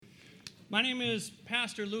My name is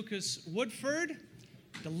Pastor Lucas Woodford.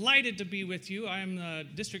 Delighted to be with you. I am the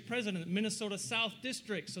district president of Minnesota South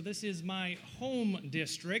District, so this is my home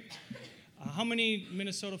district. How many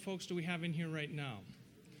Minnesota folks do we have in here right now?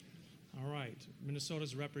 All right,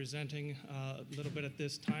 Minnesota's representing a little bit at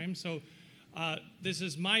this time. So this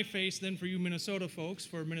is my face then for you Minnesota folks,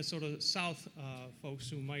 for Minnesota South folks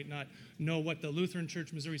who might not know what the Lutheran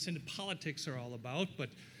Church Missouri Synod politics are all about. But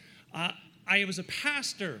I was a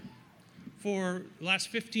pastor for the last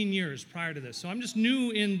 15 years prior to this. So I'm just new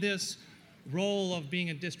in this role of being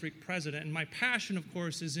a district president. And my passion, of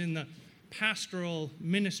course, is in the pastoral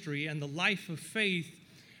ministry and the life of faith.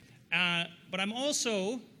 But I'm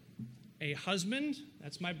also a husband.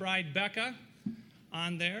 That's my bride, Becca,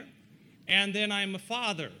 on there. And then I'm a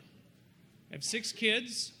father. I have 6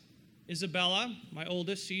 kids. Isabella, my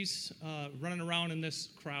oldest, she's running around in this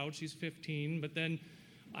crowd. She's 15. But then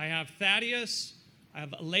I have Thaddeus, I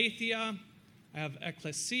have Aletheia, I have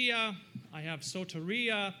Ecclesia, I have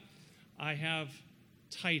Soteria, I have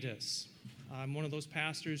Titus. I'm one of those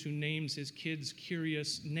pastors who names his kids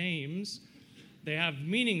curious names. They have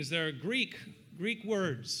meanings. They're Greek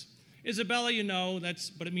words. Isabella, you know,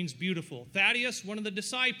 but it means beautiful. Thaddeus, one of the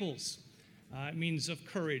disciples. It means of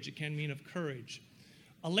courage. It can mean of courage.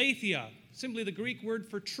 Aletheia, simply the Greek word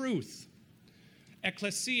for truth.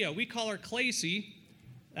 Ecclesia, we call her Klesi.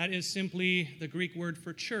 That is simply the Greek word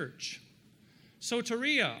for church.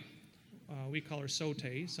 Soteria, we call her sote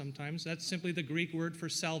sometimes. That's simply the Greek word for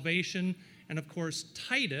salvation. And of course,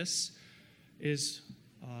 Titus is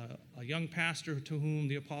a young pastor to whom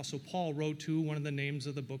the Apostle Paul wrote to, one of the names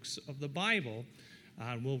of the books of the Bible.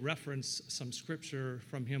 We'll reference some scripture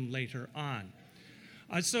from him later on.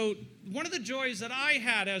 So one of the joys that I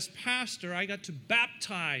had as pastor, I got to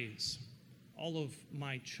baptize all of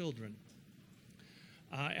my children.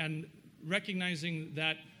 And recognizing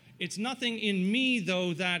that it's nothing in me,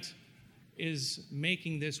 though, that is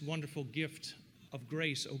making this wonderful gift of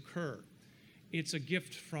grace occur. It's a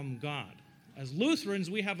gift from God. As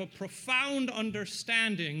Lutherans, we have a profound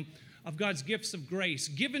understanding of God's gifts of grace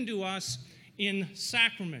given to us in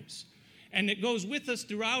sacraments. And it goes with us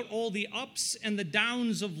throughout all the ups and the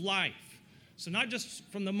downs of life. So not just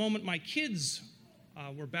from the moment my kids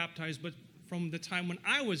were baptized, but from the time when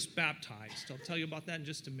I was baptized. I'll tell you about that in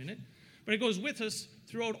just a minute. But it goes with us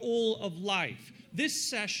throughout all of life. This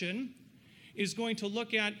session is going to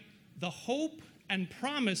look at the hope and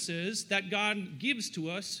promises that God gives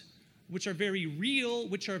to us, which are very real,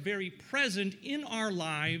 which are very present in our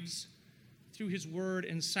lives through his word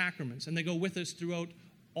and sacraments. And they go with us throughout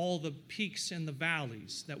all the peaks and the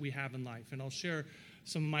valleys that we have in life. And I'll share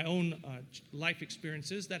some of my own life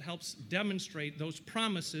experiences that helps demonstrate those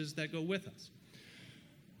promises that go with us.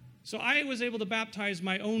 So I was able to baptize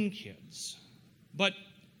my own kids. But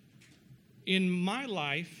in my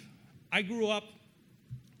life, I grew up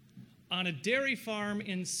on a dairy farm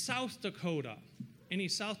in South Dakota. Any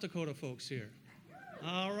South Dakota folks here?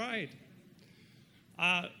 All right.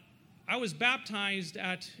 I was baptized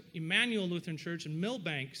at Emmanuel Lutheran Church in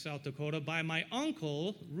Millbank, South Dakota, by my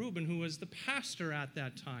uncle, Reuben, who was the pastor at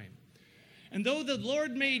that time. And though the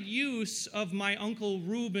Lord made use of my uncle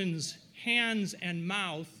Reuben's hands and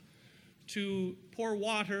mouth to pour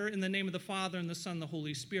water in the name of the Father and the Son and the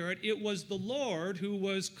Holy Spirit, it was the Lord who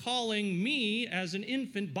was calling me as an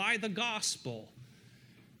infant by the gospel,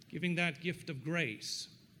 giving that gift of grace.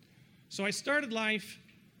 So I started life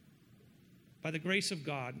by the grace of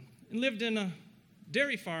God and lived in a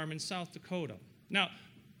dairy farm in South Dakota. Now,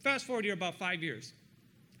 fast forward here about 5 years.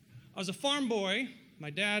 I was a farm boy.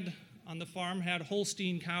 My dad on the farm had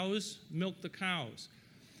Holstein cows, milked the cows.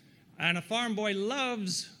 And a farm boy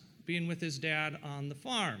loves being with his dad on the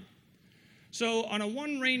farm. So on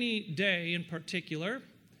one rainy day in particular,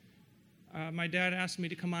 my dad asked me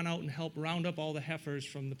to come on out and help round up all the heifers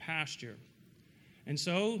from the pasture. And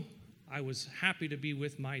so I was happy to be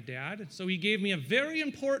with my dad. So he gave me a very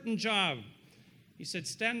important job. He said,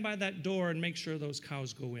 stand by that door and make sure those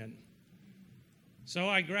cows go in. So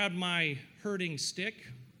I grabbed my herding stick.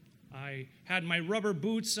 I had my rubber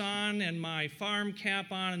boots on and my farm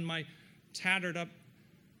cap on and my tattered up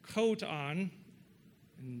coat on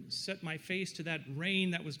and set my face to that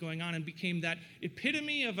rain that was going on and became that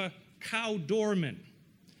epitome of a cow doorman.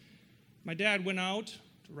 My dad went out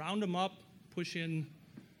to round them up, push in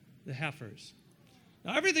the heifers.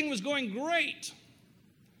 Now, everything was going great.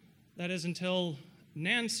 That is until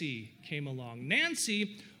Nancy came along.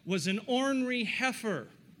 Nancy was an ornery heifer.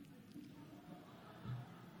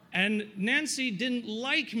 And Nancy didn't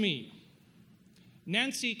like me.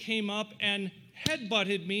 Nancy came up and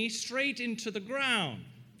headbutted me straight into the ground.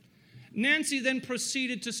 Nancy then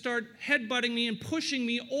proceeded to start headbutting me and pushing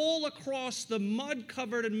me all across the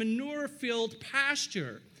mud-covered and manure-filled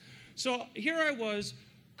pasture. So here I was,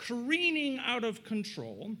 careening out of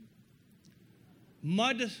control,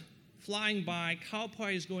 mud flying by, cow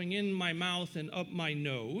pies going in my mouth and up my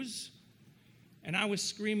nose, and I was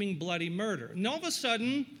screaming bloody murder. And all of a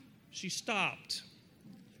sudden, she stopped.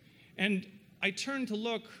 And I turned to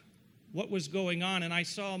look what was going on, and I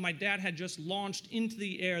saw my dad had just launched into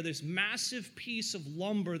the air this massive piece of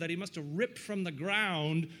lumber that he must have ripped from the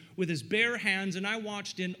ground with his bare hands, and I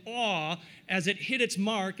watched in awe as it hit its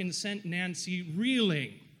mark and sent Nancy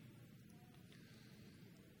reeling.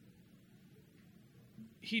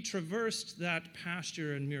 He traversed that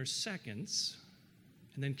pasture in mere seconds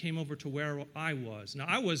and then came over to where I was. Now,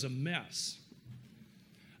 I was a mess.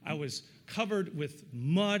 I was covered with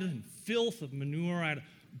mud and filth of manure. I had a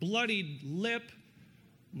bloodied lip.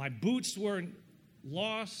 My boots were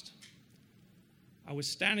lost. I was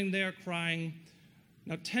standing there crying.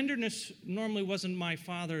 Now, tenderness normally wasn't my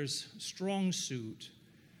father's strong suit,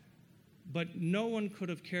 but no one could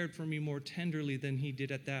have cared for me more tenderly than he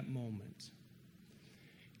did at that moment.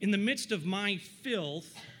 In the midst of my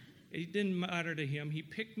filth, it didn't matter to him. He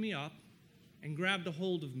picked me up and grabbed a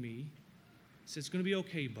hold of me. He said, "It's going to be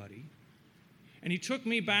okay, buddy." And he took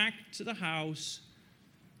me back to the house,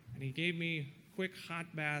 and he gave me a quick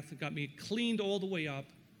hot bath, got me cleaned all the way up.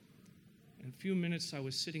 In a few minutes, I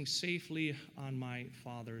was sitting safely on my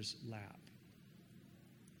father's lap.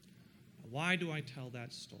 Why do I tell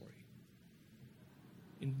that story?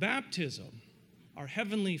 In baptism, our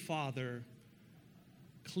Heavenly Father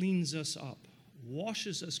cleans us up,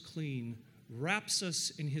 washes us clean, wraps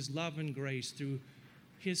us in his love and grace through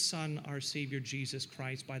his Son, our Savior, Jesus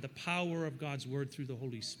Christ, by the power of God's word through the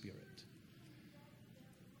Holy Spirit.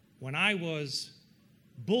 When I was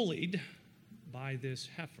bullied by this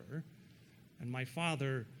heifer, and my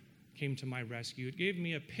father came to my rescue, it gave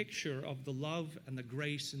me a picture of the love and the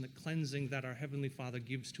grace and the cleansing that our Heavenly Father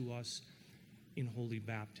gives to us in holy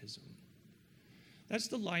baptism. That's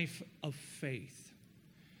the life of faith.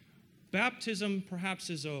 Baptism perhaps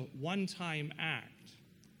is a one-time act,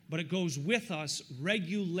 but it goes with us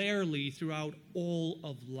regularly throughout all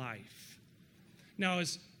of life. Now,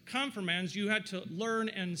 as confirmands, you had to learn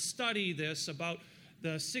and study this about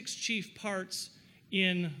the 6 chief parts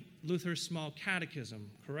in Luther's Small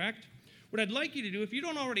Catechism, correct? What I'd like you to do, if you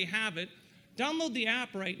don't already have it, download the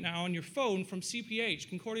app right now on your phone from CPH,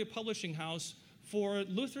 Concordia Publishing House, for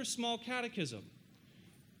Luther's Small Catechism.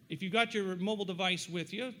 If you've got your mobile device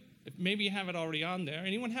with you, maybe you have it already on there.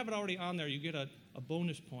 Anyone have it already on there, you get a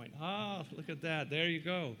bonus point. Ah, look at that. There you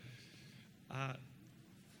go.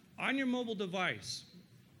 On your mobile device,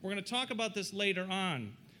 we're going to talk about this later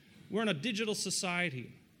on. We're in a digital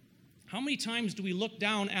society. How many times do we look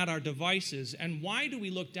down at our devices, and why do we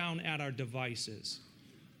look down at our devices?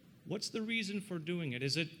 What's the reason for doing it?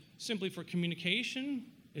 Is it simply for communication?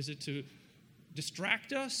 Is it to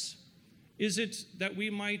distract us? Is it that we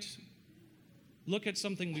might look at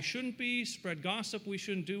something we shouldn't be, spread gossip we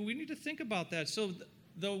shouldn't do? We need to think about that. So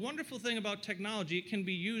the wonderful thing about technology, it can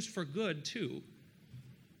be used for good too.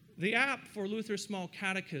 The app for Luther's Small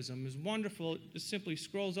Catechism is wonderful. It just simply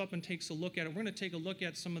scrolls up and takes a look at it. We're going to take a look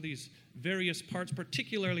at some of these various parts,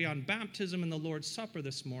 particularly on baptism and the Lord's Supper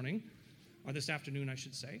this morning, or this afternoon, I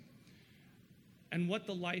should say, and what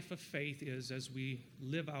the life of faith is as we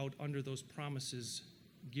live out under those promises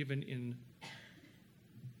given in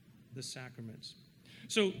the sacraments.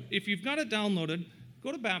 So if you've got it downloaded,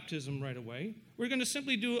 go to baptism right away. We're going to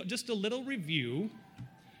simply do just a little review.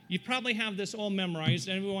 You probably have this all memorized.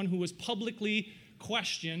 Everyone who was publicly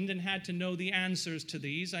questioned and had to know the answers to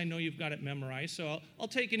these, I know you've got it memorized. So I'll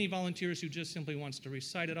take any volunteers who just simply wants to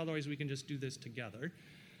recite it. Otherwise, we can just do this together.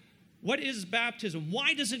 What is baptism?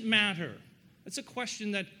 Why does it matter? It's a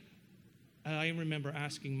question that I remember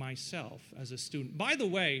asking myself as a student. By the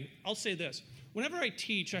way, I'll say this. Whenever I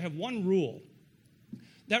teach, I have one rule.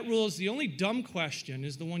 That rule is the only dumb question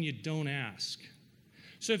is the one you don't ask.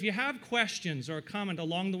 So if you have questions or a comment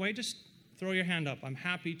along the way, just throw your hand up. I'm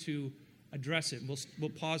happy to address it. We'll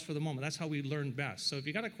pause for the moment. That's how we learn best. So if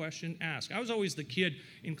you got a question, ask. I was always the kid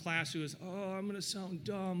in class who was, I'm going to sound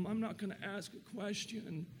dumb. I'm not going to ask a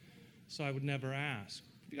question. So I would never ask.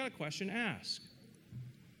 If you got a question, ask.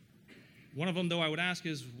 One of them, though, I would ask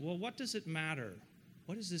is, well, what does it matter?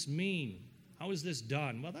 What does this mean? How is this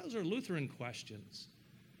done? Well, those are Lutheran questions.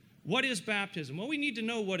 What is baptism? Well, we need to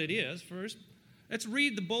know what it is first. Let's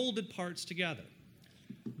read the bolded parts together.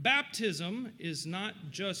 Baptism is not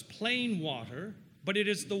just plain water, but it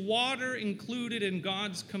is the water included in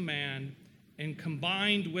God's command and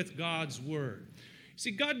combined with God's word. See,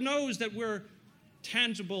 God knows that we're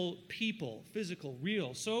tangible people, physical,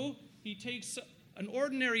 real. So he takes an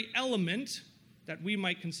ordinary element that we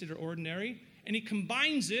might consider ordinary, and he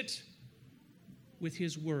combines it with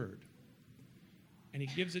his word. And he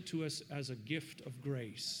gives it to us as a gift of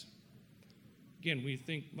grace. Again, we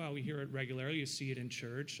think, well, we hear it regularly. You see it in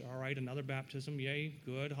church. All right, another baptism. Yay,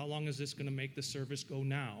 good. How long is this going to make the service go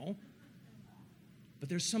now? But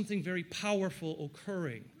there's something very powerful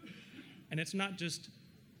occurring. And it's not just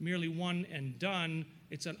merely one and done.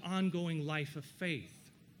 It's an ongoing life of faith.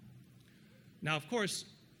 Now, of course,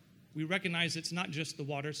 we recognize it's not just the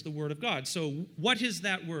water, it's the Word of God. So what is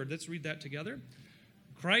that word? Let's read that together.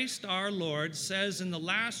 Christ our Lord says in the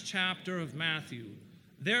last chapter of Matthew,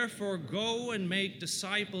 "Therefore go and make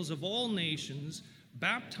disciples of all nations,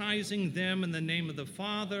 baptizing them in the name of the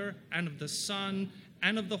Father and of the Son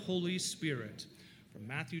and of the Holy Spirit." From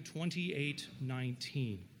Matthew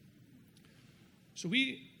 28:19. So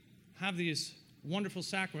we have these wonderful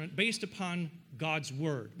sacrament based upon God's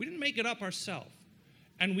word. We didn't make it up ourselves.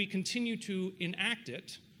 And we continue to enact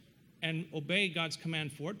it and obey God's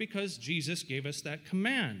command for it because Jesus gave us that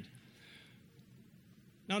command.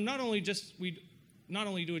 Now, not only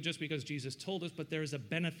do it just because Jesus told us, but there is a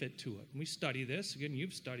benefit to it. And we study this. Again,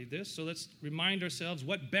 you've studied this. So let's remind ourselves,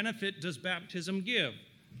 what benefit does baptism give?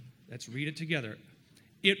 Let's read it together.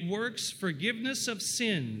 It works forgiveness of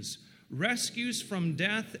sins, rescues from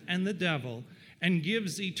death and the devil, and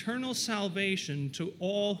gives eternal salvation to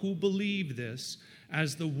all who believe this,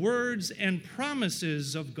 as the words and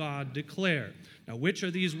promises of God declare. Now, which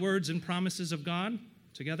are these words and promises of God?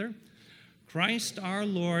 Together. Christ our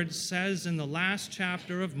Lord says in the last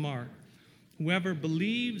chapter of Mark, "Whoever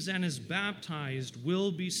believes and is baptized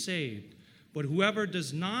will be saved, but whoever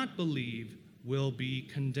does not believe will be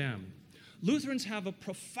condemned." Lutherans have a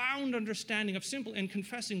profound understanding of simple and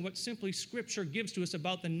confessing what simply Scripture gives to us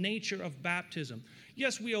about the nature of baptism.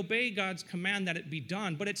 Yes, we obey God's command that it be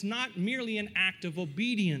done, but it's not merely an act of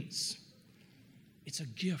obedience. It's a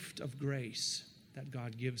gift of grace that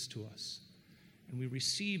God gives to us. And we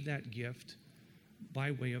receive that gift by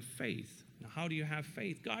way of faith. Now, how do you have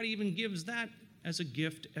faith? God even gives that as a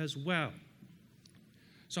gift as well.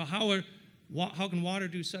 So how can water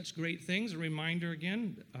do such great things? A reminder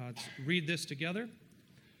again, let's read this together.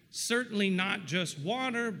 Certainly not just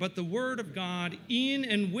water, but the Word of God in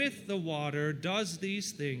and with the water does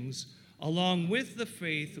these things, along with the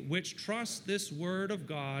faith which trusts this Word of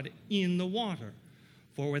God in the water.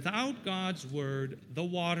 For without God's Word, the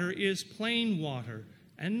water is plain water,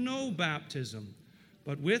 and no baptism.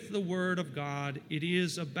 But with the Word of God, it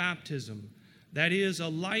is a baptism, that is a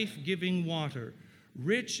life-giving water,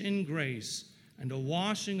 rich in grace, and a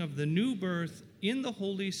washing of the new birth in the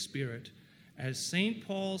Holy Spirit. As St.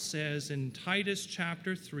 Paul says in Titus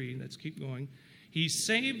chapter 3, let's keep going, he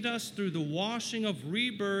saved us through the washing of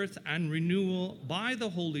rebirth and renewal by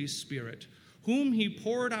the Holy Spirit, whom he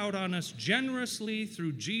poured out on us generously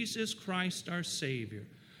through Jesus Christ our Savior,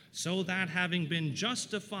 so that having been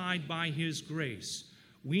justified by his grace,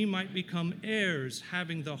 we might become heirs,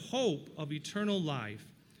 having the hope of eternal life.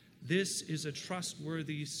 This is a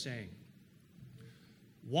trustworthy saying.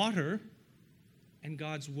 Water and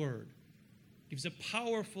God's Word gives a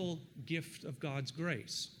powerful gift of God's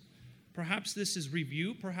grace. Perhaps this is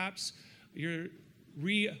review. Perhaps you're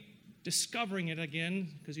rediscovering it again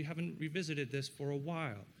because you haven't revisited this for a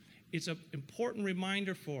while. It's an important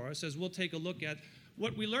reminder for us as we'll take a look at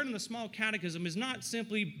what we learn in the Small Catechism is not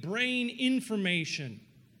simply brain information.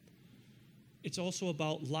 It's also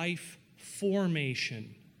about life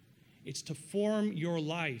formation. It's to form your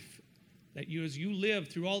life, that you, as you live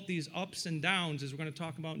through all these ups and downs, as we're going to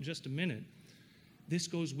talk about in just a minute, this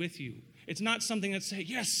goes with you. It's not something that say,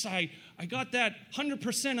 yes, I got that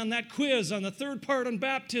 100% on that quiz on the third part on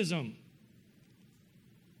baptism.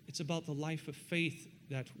 It's about the life of faith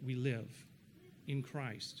that we live in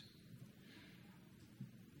Christ.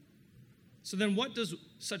 So then what does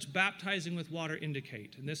such baptizing with water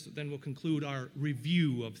indicate? And this then will conclude our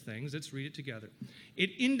review of things. Let's read it together. It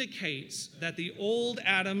indicates that the old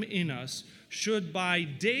Adam in us should by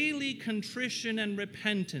daily contrition and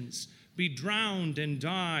repentance be drowned and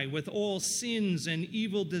die with all sins and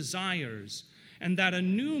evil desires, and that a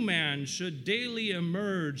new man should daily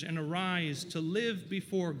emerge and arise to live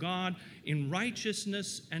before God in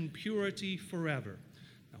righteousness and purity forever.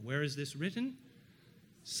 Now, where is this written?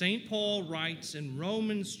 St. Paul writes in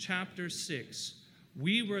Romans chapter 6,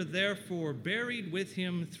 "We were therefore buried with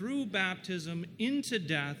him through baptism into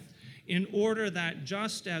death, in order that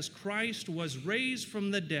just as Christ was raised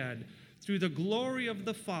from the dead through the glory of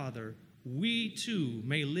the Father, we too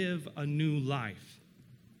may live a new life."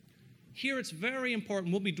 Here it's very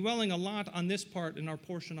important. We'll be dwelling a lot on this part in our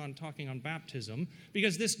portion on talking on baptism,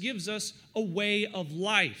 because this gives us a way of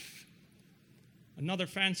life. Another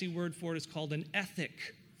fancy word for it is called an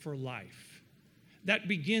ethic for life. That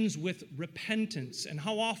begins with repentance. And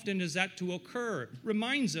how often is that to occur?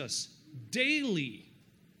 Reminds us, daily.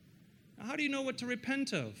 Now, how do you know what to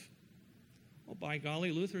repent of? Well, by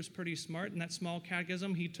golly, Luther's pretty smart. In that small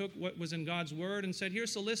catechism, he took what was in God's Word and said,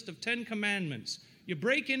 here's a list of 10 commandments. You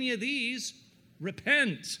break any of these,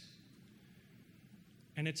 repent.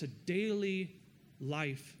 And it's a daily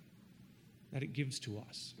life that it gives to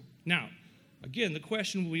us. Now, again, the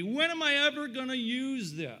question will be, when am I ever going to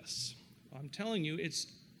use this? I'm telling you, it's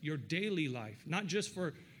your daily life, not just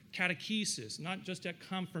for catechesis, not just at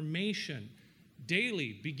confirmation.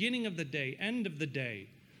 Daily, beginning of the day, end of the day.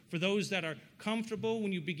 For those that are comfortable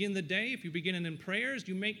when you begin the day, if you begin it in prayers,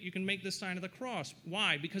 you can make the sign of the cross.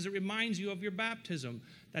 Why? Because it reminds you of your baptism.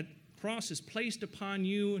 That cross is placed upon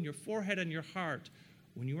you and your forehead and your heart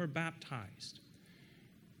when you are baptized.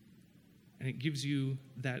 And it gives you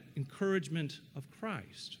that encouragement of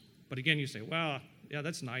Christ. But again, you say, well, yeah,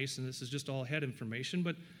 that's nice, and this is just all head information.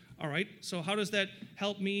 But all right, so how does that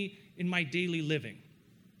help me in my daily living?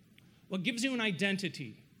 Well, it gives you an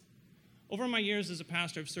identity. Over my years as a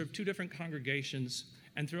pastor, I've served 2 different congregations,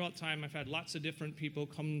 and throughout time, I've had lots of different people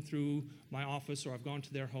come through my office, or I've gone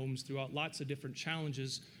to their homes throughout lots of different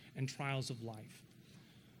challenges and trials of life.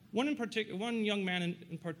 One young man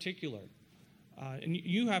in particular, and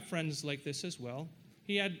you have friends like this as well,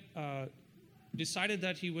 he had decided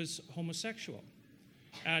that he was homosexual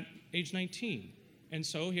at age 19, and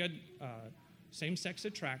so he had same-sex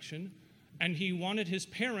attraction. And he wanted his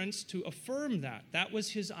parents to affirm that. That was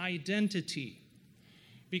his identity.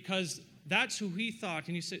 Because that's who he thought.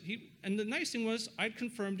 And he said, and the nice thing was, I'd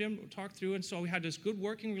confirmed him, talked through, and so we had this good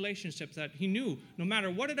working relationship that he knew no matter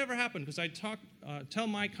what had ever happened, because I'd tell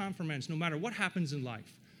my confirmants, no matter what happens in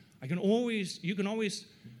life, you can always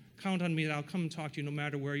count on me that I'll come and talk to you no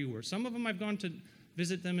matter where you were. Some of them I've gone to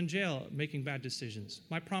visit them in jail making bad decisions.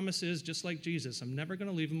 My promise is, just like Jesus, I'm never going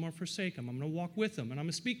to leave them or forsake them. I'm going to walk with them, and I'm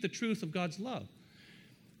going to speak the truth of God's love.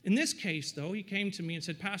 In this case, though, he came to me and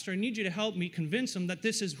said, Pastor, I need you to help me convince him that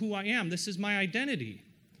this is who I am. This is my identity.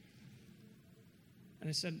 And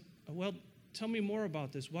I said, well, tell me more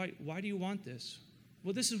about this. Why do you want this?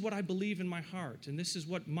 Well, this is what I believe in my heart, and this is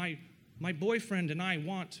what my boyfriend and I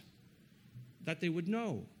want that they would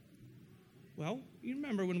know. Well, you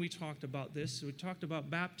remember when we talked about this? We talked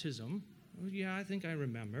about baptism. Oh, yeah, I think I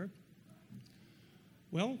remember.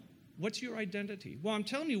 Well, what's your identity? Well, I'm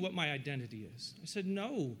telling you what my identity is. I said,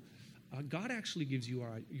 no, God actually gives you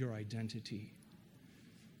your identity.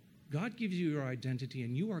 God gives you your identity,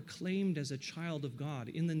 and you are claimed as a child of God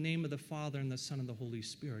in the name of the Father and the Son and the Holy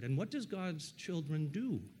Spirit. And what does God's children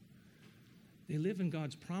do? They live in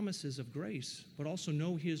God's promises of grace, but also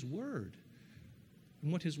know His Word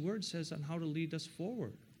and what His Word says on how to lead us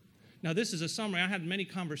forward. Now, this is a summary. I had many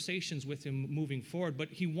conversations with him moving forward, but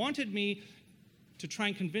he wanted me to try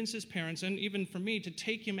and convince his parents, and even for me, to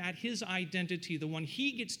take him at his identity, the one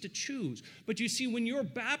he gets to choose. But you see, when you're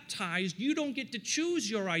baptized, you don't get to choose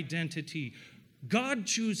your identity. God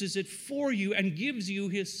chooses it for you and gives you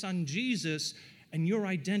His Son, Jesus, and your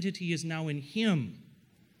identity is now in Him.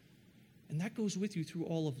 And that goes with you through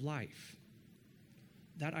all of life.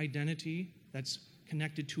 That identity that's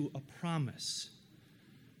connected to a promise.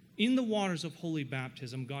 In the waters of holy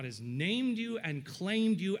baptism, God has named you and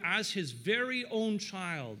claimed you as His very own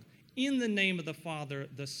child in the name of the Father,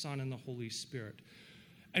 the Son, and the Holy Spirit.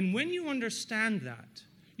 And when you understand that,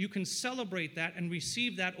 you can celebrate that and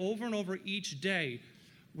receive that over and over each day,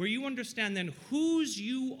 where you understand then whose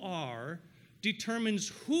you are determines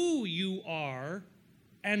who you are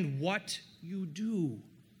and what you do.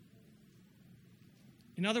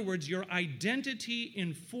 In other words, your identity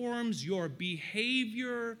informs your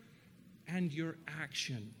behavior and your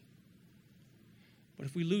action. But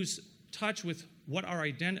if we lose touch with what our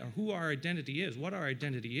identity, or who our identity is, what our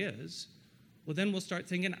identity is, well, then we'll start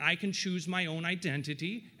thinking, I can choose my own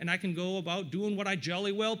identity, and I can go about doing what I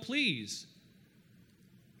jolly well please.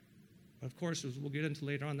 But of course, as we'll get into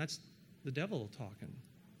later on, that's the devil talking,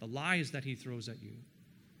 the lies that he throws at you.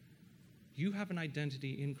 You have an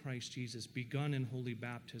identity in Christ Jesus, begun in holy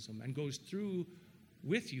baptism, and goes through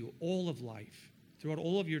with you all of life, throughout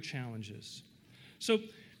all of your challenges. So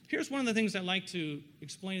here's one of the things I like to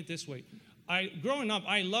explain it this way. Growing up,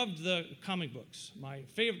 I loved the comic books.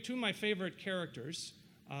 Two of my favorite characters,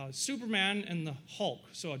 Superman and the Hulk.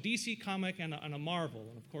 So a DC comic and a Marvel.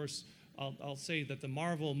 And of course, I'll say that the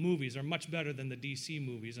Marvel movies are much better than the DC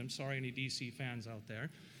movies. I'm sorry, any DC fans out there.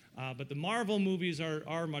 But the Marvel movies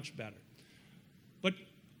are much better. But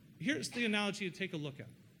here's the analogy to take a look at.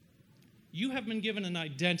 You have been given an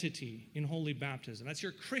identity in holy baptism. That's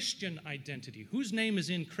your Christian identity. Whose name is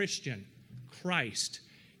in Christian? Christ.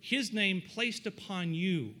 His name placed upon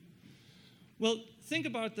you. Well, think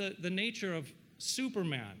about the nature of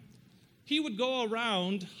Superman. He would go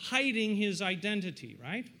around hiding his identity,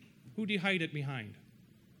 right? Who'd he hide it behind?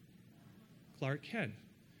 Clark Kent.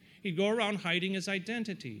 He'd go around hiding his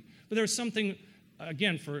identity. But there's something,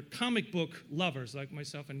 again, for comic book lovers like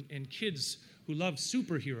myself and kids who love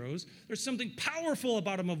superheroes, there's something powerful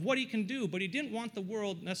about him of what he can do, but he didn't want the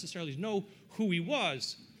world necessarily to know who he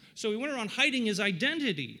was. So he went around hiding his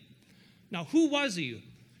identity. Now, who was he?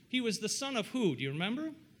 He was the son of who? Do you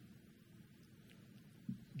remember?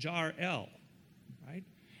 Jor-El, right?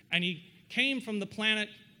 And he came from the planet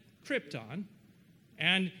Krypton,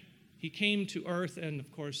 and he came to Earth, and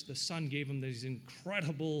of course, the sun gave him these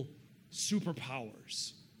incredible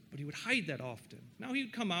superpowers. But he would hide that often. Now he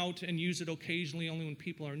would come out and use it occasionally, only when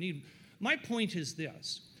people are in need. My point is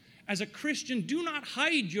this. As a Christian, do not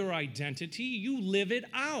hide your identity. You live it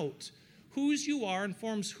out. Whose you are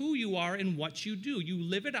informs who you are and what you do. You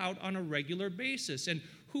live it out on a regular basis. And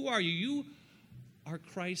who are you? You are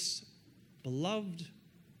Christ's beloved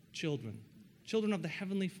children, children of the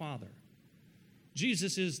Heavenly Father.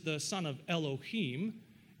 Jesus is the son of Elohim,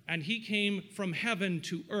 and he came from heaven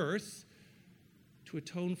to earth to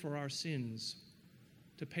atone for our sins,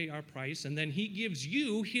 to pay our price, and then he gives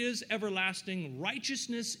you his everlasting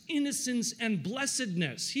righteousness, innocence, and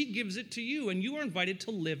blessedness. He gives it to you, and you are invited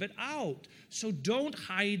to live it out. So don't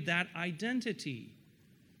hide that identity.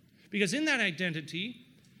 Because in that identity,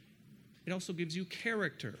 it also gives you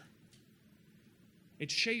character.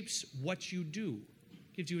 It shapes what you do,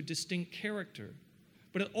 gives you a distinct character.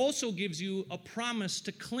 But it also gives you a promise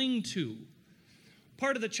to cling to.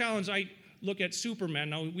 Part of the challenge, I look at Superman.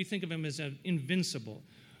 Now, we think of him as invincible.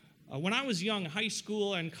 When I was young, high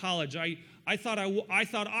school and college, I thought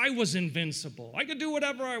I was invincible. I could do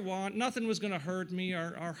whatever I want. Nothing was going to hurt me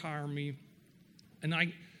or harm me. And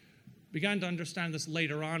I began to understand this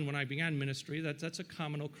later on when I began ministry. That's a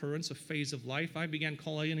common occurrence, a phase of life. I began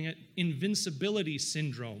calling it invincibility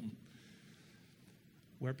syndrome,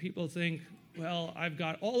 where people think, well, I've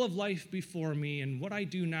got all of life before me, and what I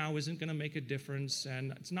do now isn't going to make a difference,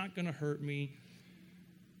 and it's not going to hurt me.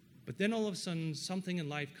 But then all of a sudden, something in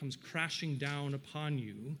life comes crashing down upon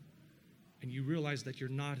you, and you realize that you're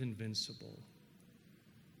not invincible.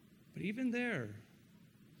 But even there,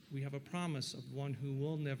 we have a promise of one who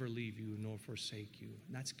will never leave you nor forsake you,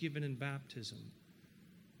 and that's given in baptism.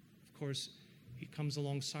 Of course, he comes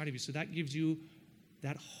alongside of you, so that gives you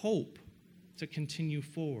that hope to continue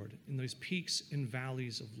forward in those peaks and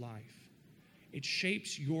valleys of life. It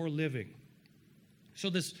shapes your living.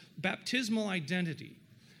 So this baptismal identity,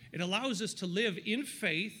 it allows us to live in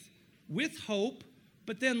faith, with hope,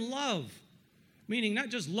 but then love. Meaning not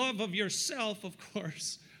just love of yourself, of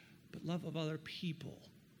course, but love of other people.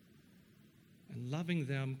 And loving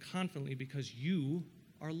them confidently because you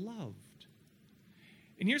are loved.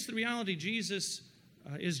 And here's the reality. Jesus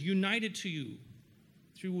is united to you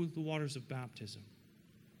through the waters of baptism.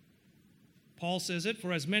 Paul says it,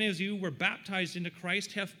 for as many as you were baptized into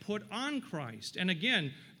Christ have put on Christ. And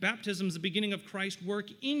again, baptism is the beginning of Christ's work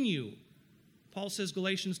in you. Paul says,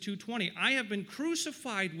 Galatians 2:20, I have been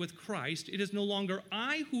crucified with Christ. It is no longer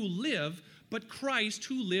I who live, but Christ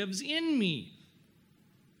who lives in me.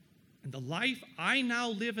 And the life I now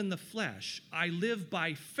live in the flesh, I live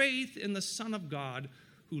by faith in the Son of God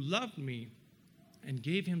who loved me and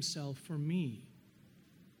gave himself for me.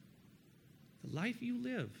 The life you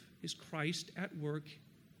live is Christ at work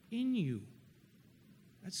in you.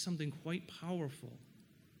 That's something quite powerful.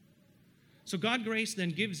 So God's grace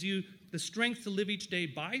then gives you the strength to live each day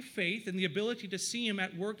by faith and the ability to see him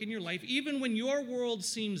at work in your life, even when your world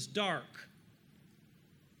seems dark.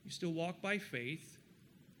 You still walk by faith,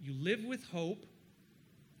 you live with hope,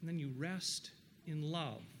 and then you rest in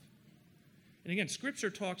love. And again,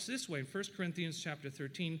 Scripture talks this way in 1 Corinthians chapter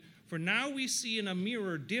 13, for now we see in a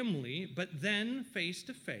mirror dimly, but then face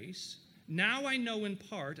to face. Now I know in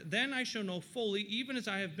part, then I shall know fully, even as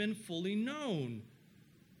I have been fully known.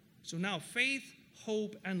 So now faith,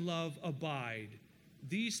 hope, and love abide,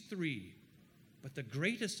 these three. But the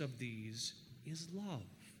greatest of these is love.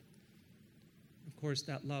 Of course,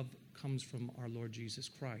 that love comes from our Lord Jesus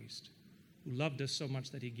Christ, who loved us so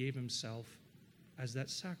much that he gave himself as that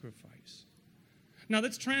sacrifice. Now,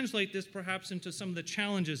 let's translate this perhaps into some of the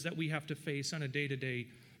challenges that we have to face on a day-to-day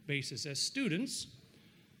basis. As students,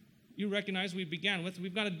 you recognize we've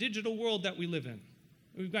got a digital world that we live in.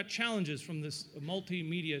 We've got challenges from this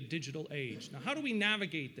multimedia digital age. Now, how do we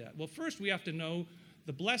navigate that? Well, first we have to know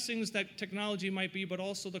the blessings that technology might be, but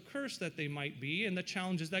also the curse that they might be and the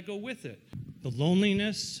challenges that go with it. The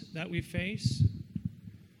loneliness that we face,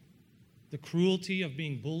 the cruelty of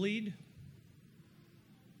being bullied,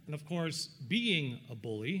 and of course, being a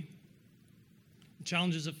bully, the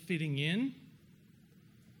challenges of fitting in,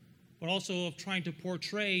 but also of trying to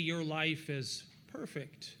portray your life as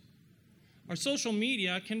perfect. Our social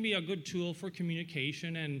media can be a good tool for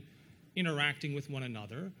communication and interacting with one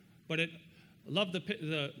another, but I love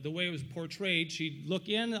the way it was portrayed. She'd look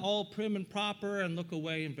in all prim and proper and look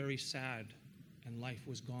away and very sad, and life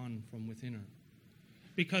was gone from within her.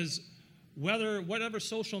 Because whatever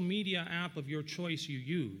social media app of your choice you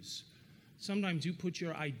use, sometimes you put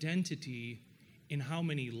your identity in how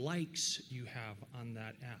many likes you have on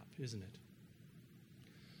that app, isn't it?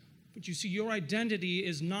 But you see, your identity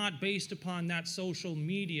is not based upon that social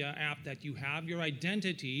media app that you have. Your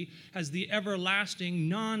identity has the everlasting,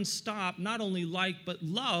 non-stop, not only like, but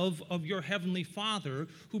love of your Heavenly Father,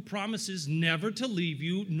 who promises never to leave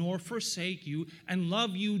you nor forsake you and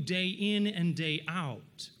love you day in and day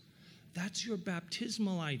out. That's your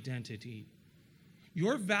baptismal identity.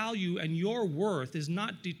 Your value and your worth is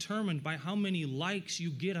not determined by how many likes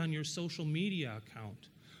you get on your social media account.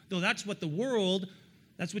 Though that's what the world,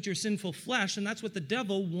 that's what your sinful flesh, and that's what the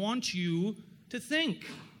devil wants you to think.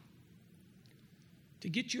 To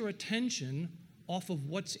get your attention off of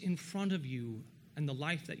what's in front of you and the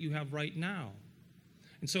life that you have right now.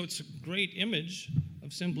 And so it's a great image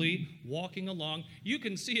of simply walking along. You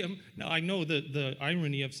can see them. Now, I know the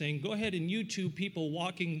irony of saying, go ahead and YouTube people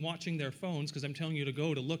watching their phones, because I'm telling you to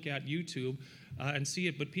go to look at YouTube and see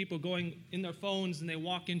it, but people going in their phones and they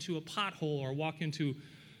walk into a pothole or walk into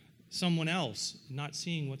someone else, not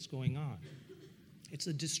seeing what's going on. It's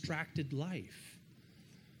a distracted life.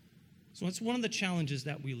 So it's one of the challenges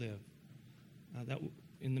that we live,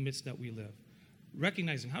 in the midst that we live.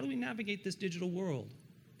 Recognizing, how do we navigate this digital world?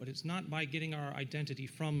 But it's not by getting our identity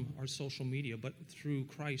from our social media, but through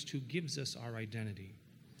Christ, who gives us our identity.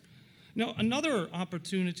 Now, another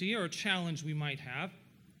opportunity or challenge we might have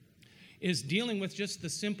is dealing with just the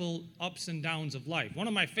simple ups and downs of life. One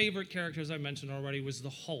of my favorite characters I mentioned already was the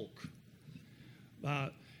Hulk.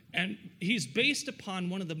 And he's based upon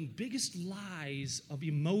one of the biggest lies of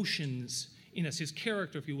emotions in us, his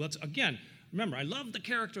character, if you will. Again, remember, I love the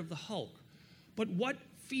character of the Hulk. But what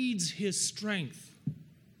feeds his strength?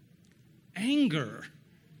 Anger.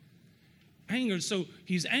 So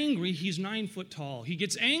he's angry, he's 9 foot tall. He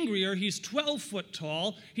gets angrier, he's 12 foot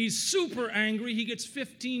tall. He's super angry, he gets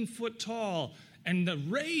 15 foot tall. And the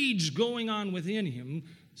rage going on within him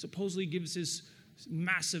supposedly gives his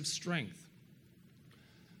massive strength.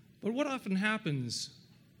 But what often happens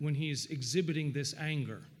when he's exhibiting this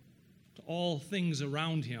anger to all things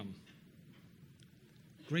around him?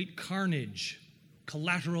 Great carnage,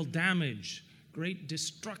 collateral damage, great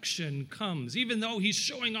destruction comes. Even though he's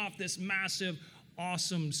showing off this massive,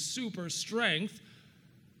 awesome, super strength,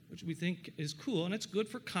 which we think is cool, and it's good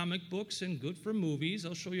for comic books and good for movies.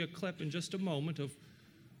 I'll show you a clip in just a moment of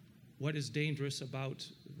what is dangerous about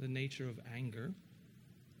the nature of anger.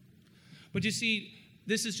 But you see,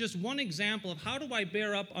 this is just one example of how do I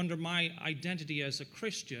bear up under my identity as a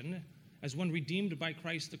Christian, as one redeemed by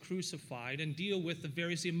Christ the crucified, and deal with the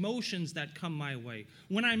various emotions that come my way.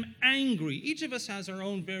 When I'm angry, each of us has our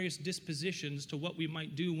own various dispositions to what we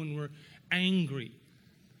might do when we're angry.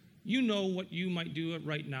 You know what you might do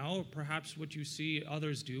right now, or perhaps what you see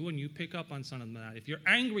others do, and you pick up on some of that. If you're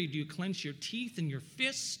angry, do you clench your teeth and your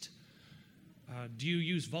fist? Do you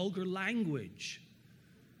use vulgar language?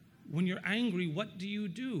 When you're angry, what do you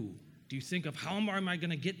do? Do you think of how am I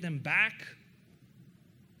going to get them back?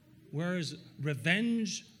 Where is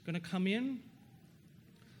revenge going to come in?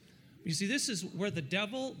 You see, this is where the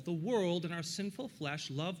devil, the world, and our sinful flesh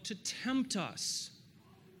love to tempt us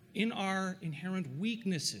in our inherent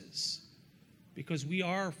weaknesses, because we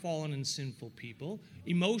are fallen and sinful people.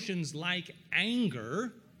 Emotions like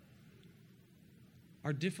anger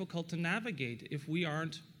are difficult to navigate if we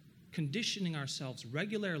aren't conditioning ourselves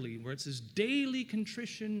regularly, where it says daily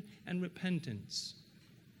contrition and repentance.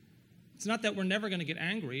 It's not that we're never going to get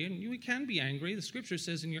angry, and we can be angry. The scripture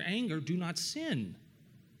says, in your anger, do not sin.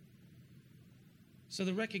 So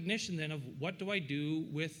the recognition then of what do I do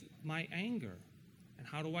with my anger? And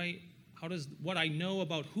how does what I know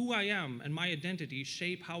about who I am and my identity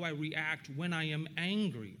shape how I react when I am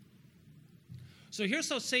angry? So here's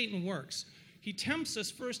how Satan works. He tempts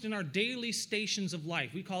us first in our daily stations of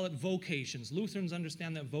life. We call it vocations. Lutherans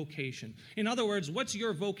understand that vocation. In other words, what's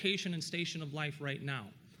your vocation and station of life right now?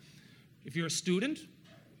 If you're a student,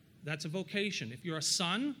 that's a vocation. If you're a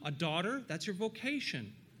son, a daughter, that's your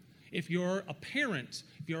vocation. If you're a parent,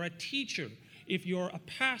 if you're a teacher, if you're a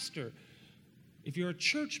pastor, if you're a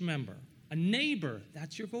church member, a neighbor,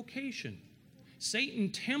 that's your vocation.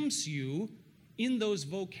 Satan tempts you in those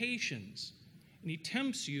vocations, and he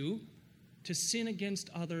tempts you to sin against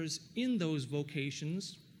others in those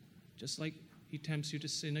vocations, just like he tempts you to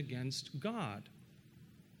sin against God.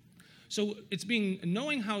 So it's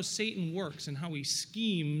knowing how Satan works and how he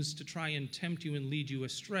schemes to try and tempt you and lead you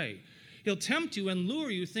astray. He'll tempt you and lure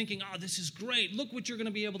you thinking, oh, this is great. Look what you're going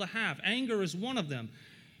to be able to have. Anger is one of them.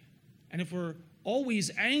 And if we're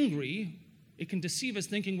always angry, it can deceive us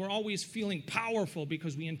thinking we're always feeling powerful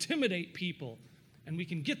because we intimidate people and we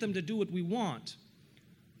can get them to do what we want.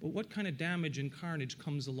 But what kind of damage and carnage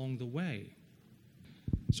comes along the way?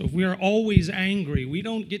 So if we are always angry, we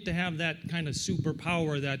don't get to have that kind of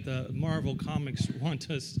superpower that the Marvel comics want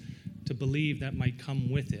us to believe that might come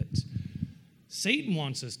with it. Satan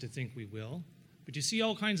wants us to think we will, but you see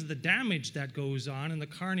all kinds of the damage that goes on and the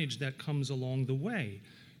carnage that comes along the way.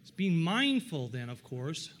 It's being mindful then, of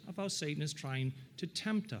course, of how Satan is trying to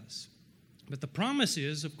tempt us. But the promise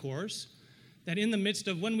is, of course, that in the midst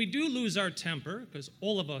of when we do lose our temper, because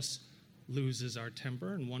all of us loses our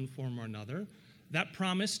temper in one form or another, that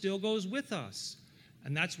promise still goes with us.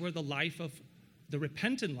 And that's where the life of the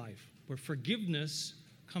repentant life, where forgiveness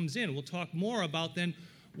comes in. We'll talk more about then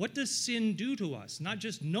what does sin do to us? Not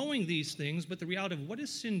just knowing these things, but the reality of what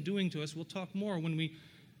is sin doing to us. We'll talk more when we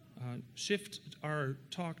shift our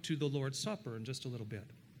talk to the Lord's Supper in just a little bit.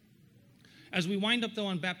 As we wind up, though,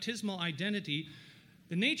 on baptismal identity,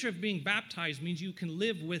 the nature of being baptized means you can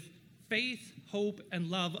live with faith, hope, and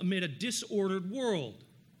love amid a disordered world.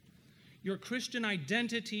 Your Christian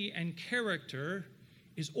identity and character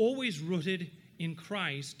is always rooted in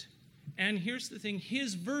Christ. And here's the thing,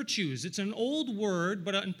 his virtues. It's an old word,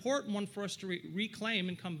 but an important one for us to reclaim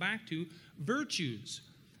and come back to. Virtues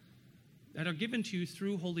that are given to you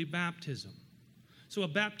through holy baptism. So a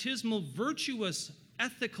baptismal, virtuous,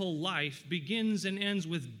 ethical life begins and ends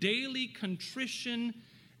with daily contrition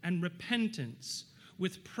and repentance,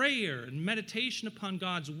 with prayer and meditation upon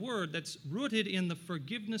God's word that's rooted in the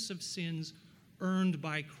forgiveness of sins earned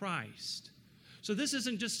by Christ. So this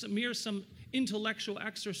isn't just some intellectual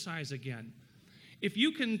exercise again. If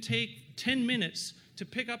you can take 10 minutes to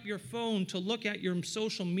pick up your phone to look at your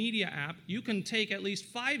social media app, you can take at least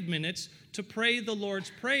 5 minutes to pray the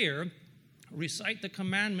Lord's Prayer, recite the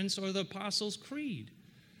commandments or the Apostles' Creed,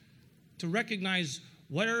 to recognize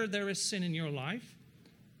where there is sin in your life,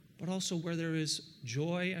 but also where there is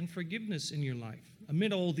joy and forgiveness in your life,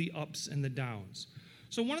 amid all the ups and the downs.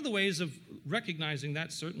 So one of the ways of recognizing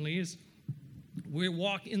that certainly is we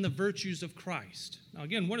walk in the virtues of Christ. Now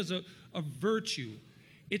again, what is a virtue?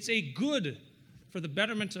 It's a good for the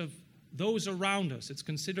betterment of those around us. It's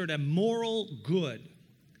considered a moral good.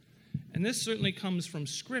 And this certainly comes from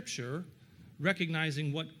Scripture,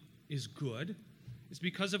 recognizing what is good. It's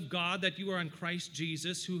because of God that you are in Christ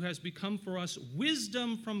Jesus, who has become for us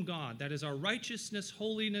wisdom from God. That is our righteousness,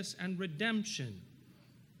 holiness, and redemption.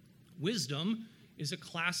 Wisdom is a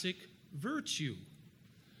classic virtue.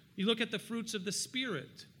 You look at the fruits of the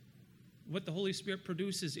Spirit, what the Holy Spirit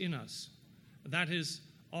produces in us. That is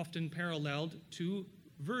often paralleled to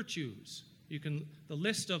virtues. The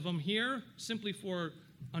list of them here, simply for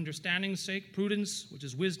understanding's sake: prudence, which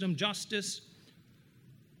is wisdom; justice;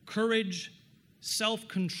 courage;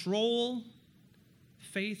 self-control;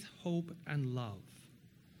 faith, hope, and love.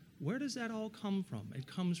 Where does that all come from? It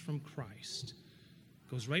comes from Christ.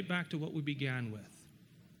 It goes right back to what we began with.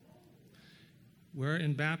 Where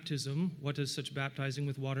in baptism, what does such baptizing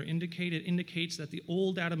with water indicate? It indicates that the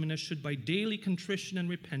old Adam and Eve should, by daily contrition and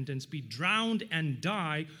repentance, be drowned and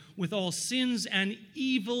die with all sins and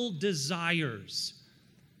evil desires.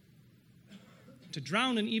 To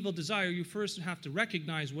drown an evil desire, you first have to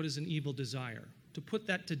recognize what is an evil desire, to put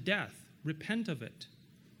that to death, repent of it.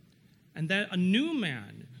 And that a new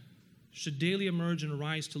man should daily emerge and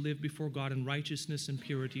arise to live before God in righteousness and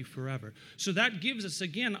purity forever. So that gives us,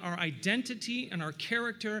 again, our identity and our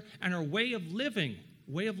character and our way of living,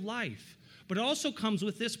 way of life. But it also comes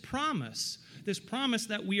with this promise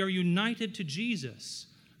that we are united to Jesus.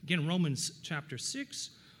 Again, Romans chapter 6,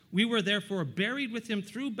 we were therefore buried with him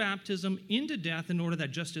through baptism into death, in order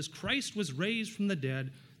that just as Christ was raised from the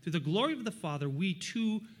dead through the glory of the Father, we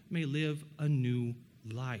too may live a new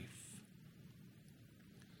life.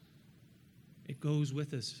 It goes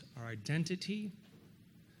with us, our identity,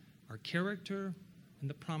 our character, and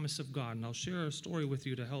the promise of God. And I'll share a story with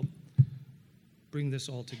you to help bring this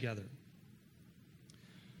all together.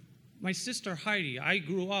 My sister Heidi, I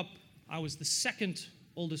was the second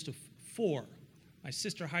oldest of four. My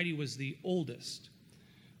sister Heidi was the oldest.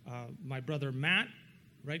 My brother Matt,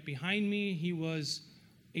 right behind me, he was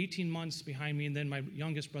 18 months behind me, and then my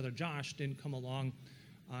youngest brother Josh didn't come along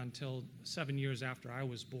until 7 years after I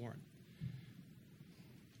was born.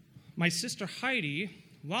 My sister Heidi,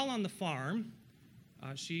 while on the farm,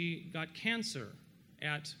 she got cancer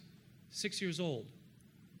at 6 years old.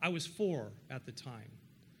 I was 4 at the time.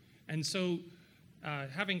 And so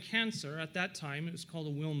having cancer at that time, it was called a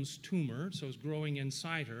Wilms tumor, so it was growing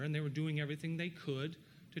inside her, and they were doing everything they could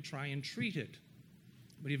to try and treat it.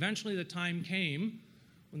 But eventually the time came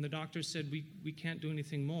when the doctor said, we can't do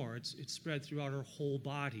anything more. It's spread throughout her whole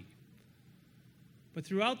body. But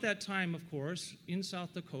throughout that time, of course, in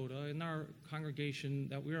South Dakota, in our congregation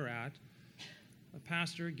that we were at, a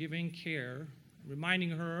pastor giving care,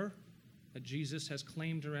 reminding her that Jesus has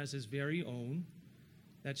claimed her as his very own,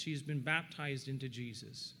 that she's been baptized into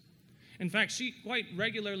Jesus. In fact, she quite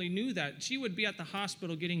regularly knew that. She would be at the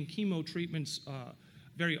hospital getting chemo treatments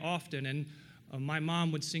very often, and my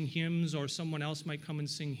mom would sing hymns, or someone else might come and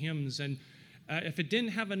sing hymns, and if it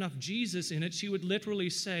didn't have enough Jesus in it, she would literally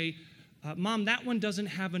say, Mom, that one doesn't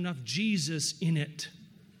have enough Jesus in it.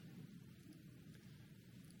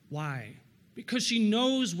 Why? Because she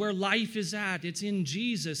knows where life is at. It's in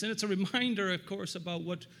Jesus. And it's a reminder, of course, about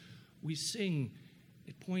what we sing.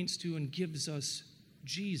 It points to and gives us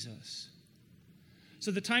Jesus.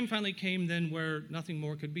 So the time finally came then where nothing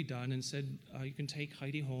more could be done, and said, you can take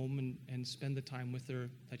Heidi home and spend the time with her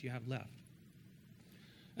that you have left.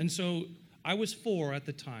 And so I was 4 at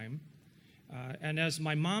the time. And as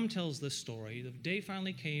my mom tells this story, the day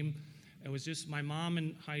finally came. It was just my mom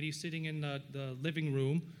and Heidi sitting in the living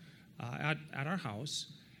room at our house.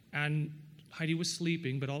 And Heidi was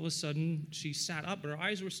sleeping, but all of a sudden she sat up, but her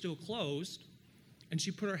eyes were still closed. And she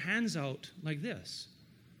put her hands out like this.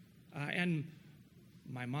 And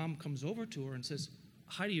my mom comes over to her and says,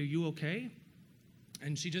 Heidi, are you okay?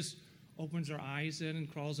 And she just opens her eyes in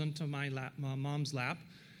and crawls onto my mom's lap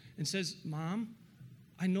and says, Mom,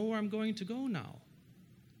 I know where I'm going to go now.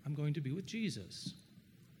 I'm going to be with Jesus.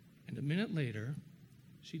 And a minute later,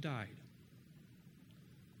 she died.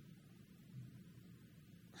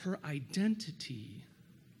 Her identity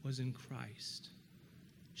was in Christ.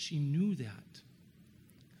 She knew that.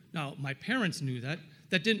 Now, my parents knew that.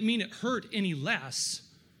 That didn't mean it hurt any less.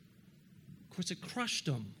 Of course, it crushed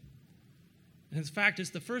them. And in fact, it's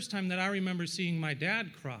the first time that I remember seeing my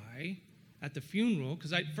dad cry at the funeral,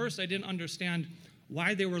 because at first I didn't understand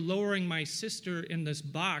why they were lowering my sister in this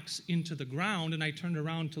box into the ground, and I turned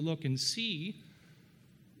around to look and see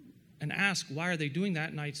and ask, why are they doing that?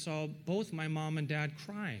 And I saw both my mom and dad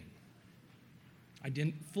crying. I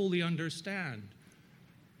didn't fully understand.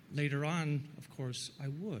 Later on, of course, I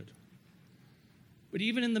would. But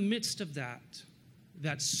even in the midst of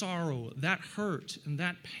that sorrow, that hurt, and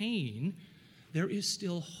that pain, there is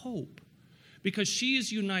still hope. Because she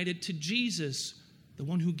is united to Jesus, the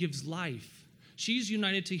one who gives life. She's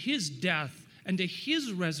united to his death and to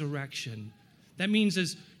his resurrection. That means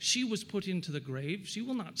as she was put into the grave, she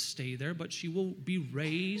will not stay there, but she will be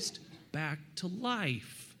raised back to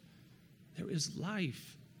life. There is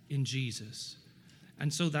life in Jesus.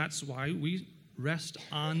 And so that's why we rest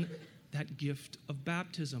on that gift of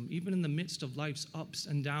baptism, even in the midst of life's ups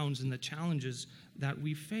and downs and the challenges that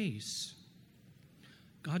we face.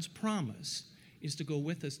 God's promise is to go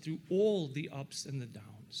with us through all the ups and the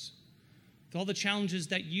downs. Through all the challenges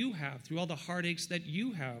that you have, through all the heartaches that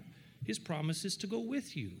you have, his promise is to go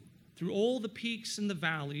with you. Through all the peaks and the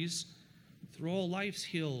valleys, through all life's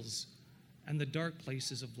hills and the dark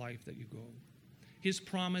places of life that you go. His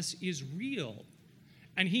promise is real,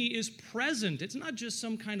 and he is present. It's not just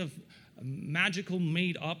some kind of magical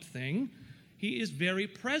made-up thing. He is very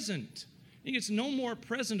present. He gets no more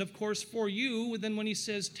present, of course, for you than when he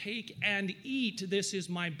says, take and eat. This is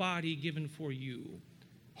my body given for you.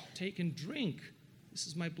 Take and drink. This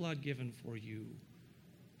is my blood given for you.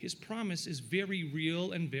 His promise is very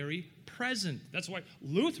real and very present. That's why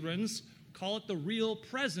Lutherans call it the real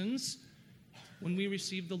presence when we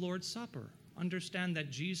receive the Lord's Supper. Understand that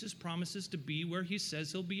Jesus promises to be where he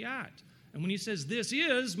says he'll be at. And when he says, this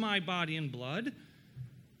is my body and blood,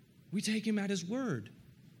 we take him at his word.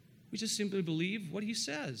 We just simply believe what he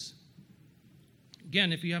says.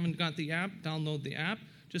 Again, if you haven't got the app, download the app.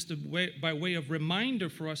 Just by way of reminder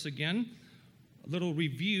for us again, a little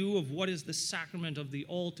review of what is the sacrament of the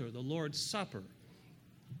altar, the Lord's Supper.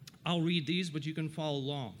 I'll read these, but you can follow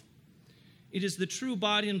along. It is the true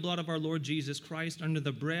body and blood of our Lord Jesus Christ under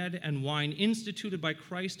the bread and wine instituted by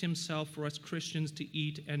Christ himself for us Christians to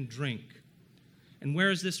eat and drink. And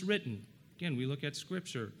where is this written? Again, we look at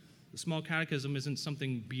Scripture. The small catechism isn't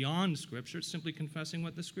something beyond Scripture. It's simply confessing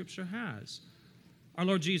what the Scripture has. Our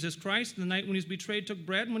Lord Jesus Christ, the night when he was betrayed, took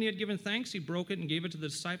bread, and when he had given thanks, he broke it and gave it to the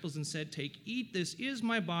disciples and said, "Take, eat, this is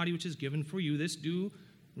my body, which is given for you. This do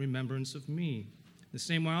remembrance of me." The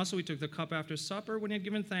same way also he took the cup after supper. When he had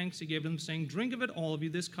given thanks, he gave them, saying, "Drink of it, all of you.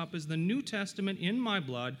 This cup is the New Testament in my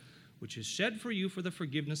blood, which is shed for you for the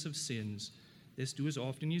forgiveness of sins. This do as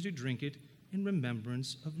often as you drink it in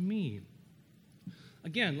remembrance of me."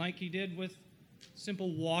 Again, like he did with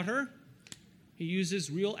simple water, he uses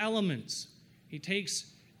real elements. He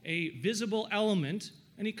takes a visible element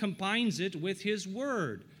and he combines it with his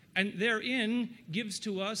word, and therein gives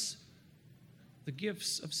to us the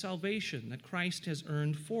gifts of salvation that Christ has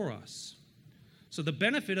earned for us. So the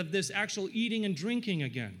benefit of this actual eating and drinking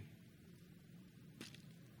again.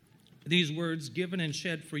 These words, given and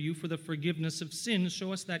shed for you for the forgiveness of sins,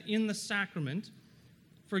 show us that in the sacrament,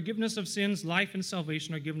 forgiveness of sins, life, and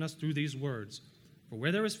salvation are given us through these words. For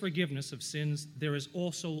where there is forgiveness of sins, there is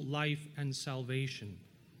also life and salvation.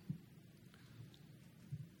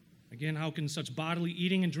 Again, how can such bodily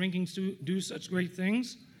eating and drinking do such great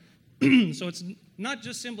things? So it's not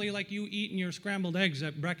just simply like you eating your scrambled eggs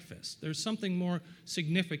at breakfast. There's something more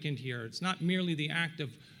significant here. It's not merely the act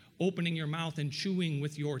of opening your mouth and chewing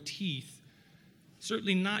with your teeth.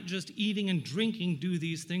 Certainly not just eating and drinking do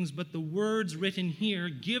these things, but the words written here,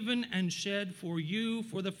 given and shed for you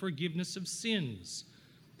for the forgiveness of sins.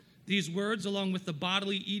 These words, along with the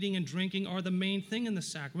bodily eating and drinking, are the main thing in the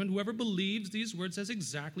sacrament. Whoever believes these words says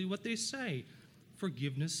exactly what they say: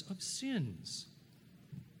 forgiveness of sins.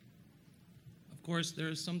 Of course, there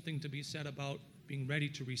is something to be said about being ready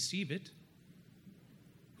to receive it.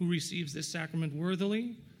 Who receives this sacrament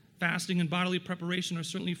worthily? Fasting and bodily preparation are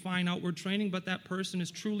certainly fine outward training, but that person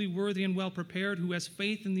is truly worthy and well prepared who has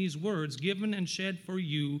faith in these words, given and shed for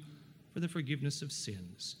you for the forgiveness of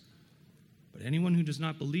sins. But anyone who does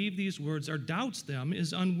not believe these words or doubts them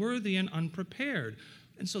is unworthy and unprepared.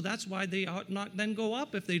 And so that's why they ought not then go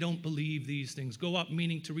up if they don't believe these things. Go up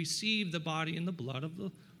meaning to receive the body and the blood of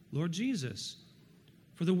the Lord Jesus.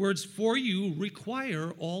 For the words "for you"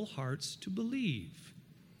 require all hearts to believe.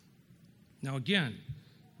 Now again,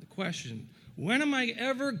 the question, when am I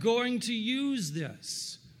ever going to use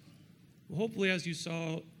this? Well, hopefully, as you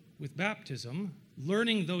saw with baptism,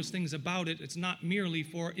 learning those things about it, it's not merely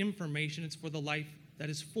for information, it's for the life that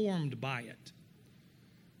is formed by it.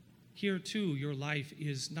 Here, too, your life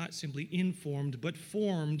is not simply informed, but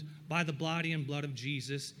formed by the body and blood of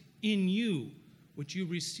Jesus in you, which you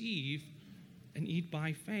receive and eat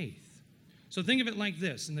by faith. So think of it like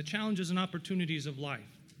this, in the challenges and opportunities of life.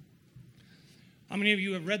 How many of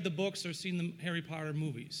you have read the books or seen the Harry Potter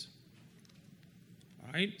movies?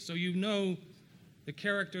 All right, so you know the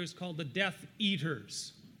characters called the Death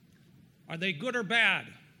Eaters. Are they good or bad?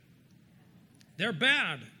 They're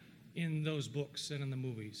bad in those books and in the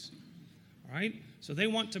movies. All right, so they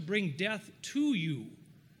want to bring death to you,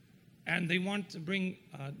 and they want to bring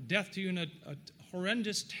death to you in a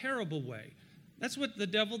horrendous, terrible way. That's what the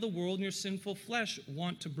devil, the world, and your sinful flesh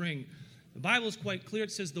want to bring. The Bible is quite clear.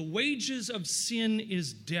 It says the wages of sin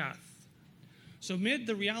is death. So amid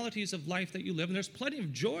the realities of life that you live, and there's plenty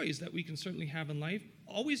of joys that we can certainly have in life,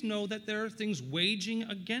 always know that there are things waging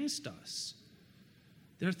against us.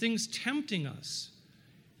 There are things tempting us.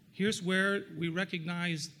 Here's where we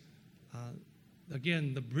recognize,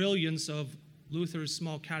 again, the brilliance of Luther's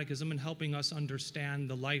Small Catechism in helping us understand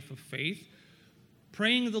the life of faith.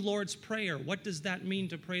 Praying the Lord's Prayer. What does that mean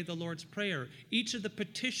to pray the Lord's Prayer? Each of the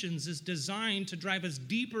petitions is designed to drive us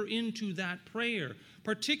deeper into that prayer,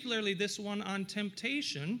 particularly this one on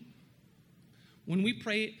temptation. When we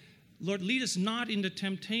pray, "Lord, lead us not into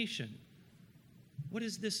temptation," what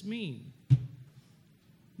does this mean? It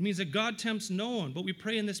means that God tempts no one, but we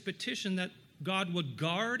pray in this petition that God would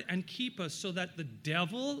guard and keep us so that the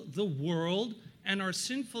devil, the world, and our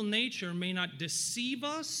sinful nature may not deceive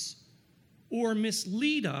us or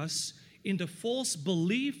mislead us into false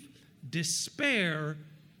belief, despair,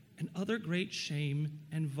 and other great shame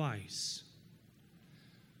and vice.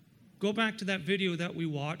 Go back to that video that we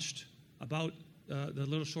watched about the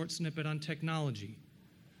little short snippet on technology.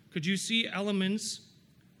 Could you see elements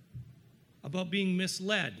about being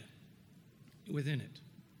misled within it?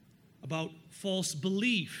 About false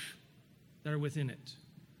belief that are within it?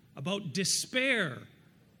 About despair?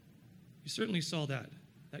 You certainly saw that.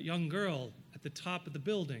 That young girl at the top of the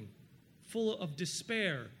building, full of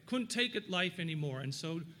despair, couldn't take it life anymore, and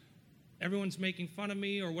so everyone's making fun of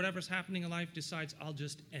me or whatever's happening in life, decides I'll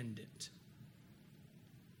just end it.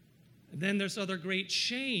 And then there's other great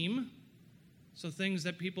shame, so things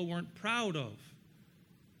that people weren't proud of.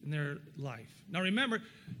 in their life. Now remember,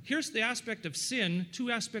 here's the aspect of sin,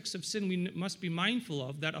 two aspects of sin we must be mindful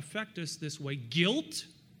of that affect us this way: guilt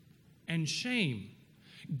and shame.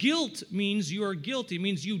 Guilt means you are guilty. It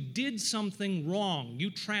means you did something wrong. You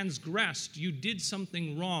transgressed. You did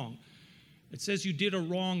something wrong. It says you did a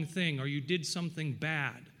wrong thing or you did something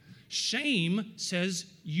bad. Shame says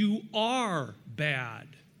you are bad.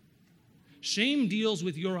 Shame deals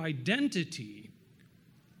with your identity.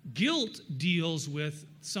 Guilt deals with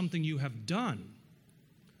something you have done.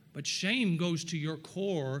 But shame goes to your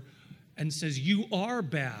core and says you are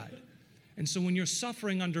bad. And so when you're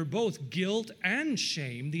suffering under both guilt and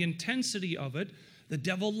shame, the intensity of it, the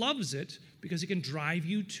devil loves it because he can drive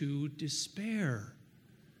you to despair.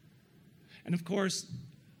 And of course,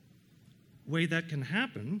 the way that can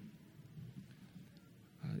happen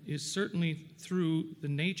is certainly through the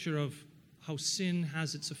nature of how sin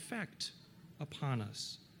has its effect upon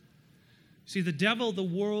us. See, the devil, the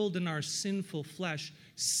world, and our sinful flesh,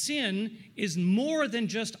 sin is more than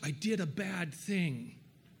just, I did a bad thing.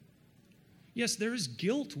 Yes, there is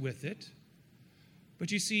guilt with it,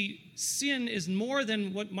 but you see, sin is more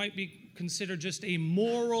than what might be considered just a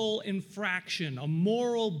moral infraction, a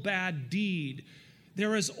moral bad deed.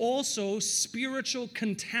 There is also spiritual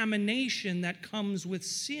contamination that comes with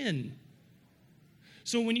sin.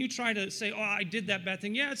 So when you try to say, oh, I did that bad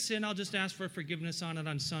thing, yeah, it's sin, I'll just ask for forgiveness on it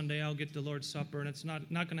on Sunday, I'll get the Lord's Supper, and it's not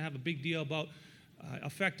going to have a big deal about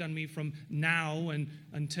effect on me from now and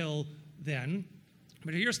until then.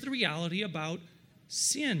 But here's the reality about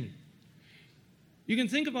sin. You can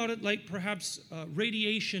think about it like perhaps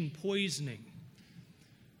radiation poisoning.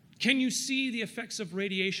 Can you see the effects of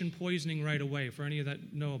radiation poisoning right away, for any of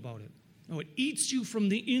that know about it? No, it eats you from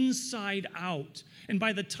the inside out. And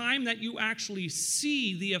by the time that you actually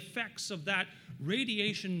see the effects of that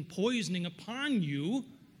radiation poisoning upon you,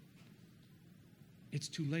 it's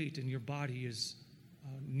too late and your body is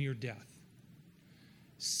near death.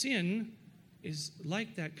 Sin is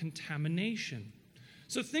like that contamination.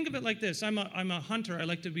 So think of it like this. I'm a hunter. I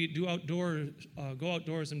like to go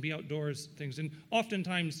outdoors and be outdoors things. And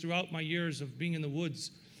oftentimes throughout my years of being in the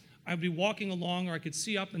woods, I'd be walking along, or I could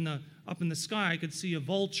see up in the sky, I could see a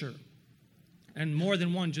vulture. And more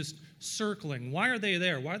than one just circling. Why are they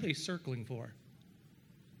there? Why are they circling for?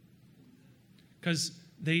 Because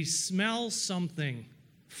they smell something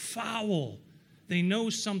foul. They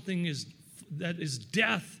know something that is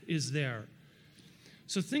death is there.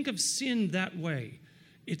 So think of sin that way.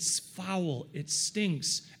 It's foul, it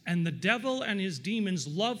stinks, and the devil and his demons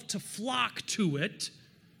love to flock to it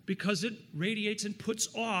because it radiates and puts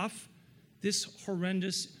off this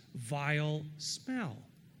horrendous, vile smell.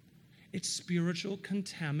 It's spiritual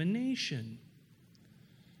contamination.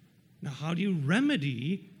 Now, how do you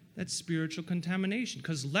remedy that spiritual contamination?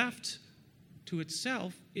 Because left to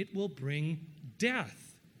itself, it will bring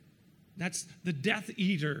death. That's the Death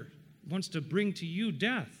Eater. Wants to bring to you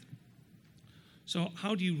death. So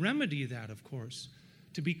how do you remedy that, of course?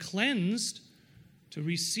 To be cleansed, to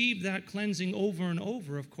receive that cleansing over and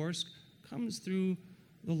over, of course, comes through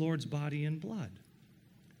the Lord's body and blood.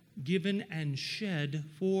 Given and shed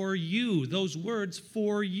for you. Those words,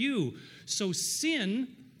 for you. So sin,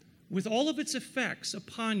 with all of its effects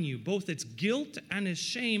upon you, both its guilt and its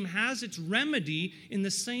shame, has its remedy in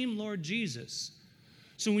the same Lord Jesus.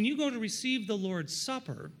 So when you go to receive the Lord's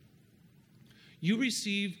Supper, you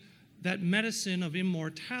receive that medicine of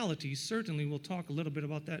immortality. Certainly, we'll talk a little bit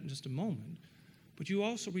about that in just a moment. But you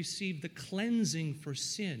also receive the cleansing for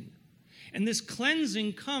sin. And this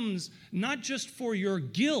cleansing comes not just for your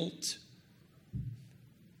guilt,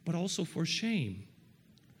 but also for shame.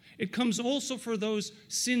 It comes also for those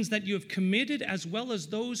sins that you have committed, as well as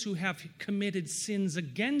those who have committed sins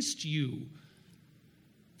against you.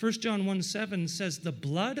 1 John 1:7 says, the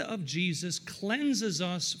blood of Jesus cleanses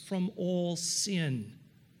us from all sin.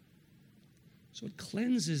 So it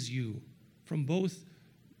cleanses you from both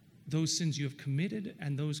those sins you have committed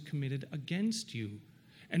and those committed against you,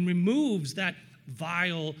 and removes that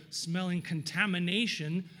vile smelling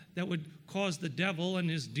contamination that would cause the devil and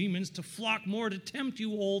his demons to flock more to tempt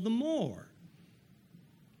you all the more.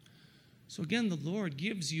 So again, the Lord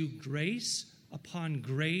gives you grace upon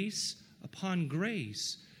grace upon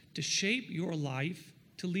grace to shape your life,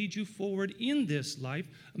 to lead you forward in this life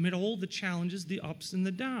amid all the challenges, the ups and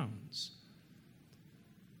the downs.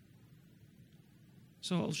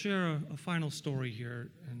 So I'll share a final story here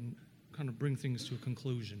and kind of bring things to a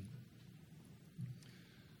conclusion.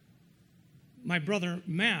 My brother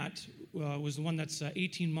Matt was the one that's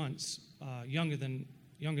 18 months younger than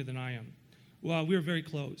I am. Well, we were very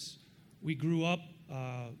close. We grew up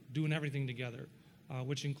doing everything together.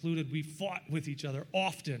 which included we fought with each other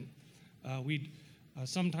often. We'd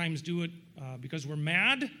sometimes do it because we're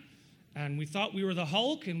mad, and we thought we were the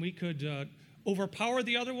Hulk and we could overpower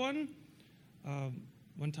the other one.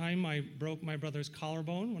 One time I broke my brother's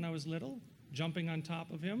collarbone when I was little, jumping on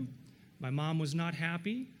top of him. My mom was not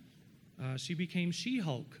happy. She became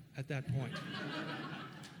She-Hulk at that point.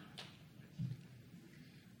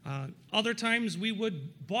 Other times we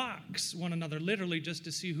would box one another, literally just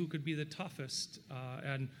to see who could be the toughest,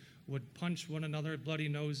 and would punch one another at bloody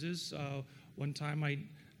noses. One time I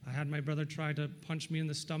had my brother try to punch me in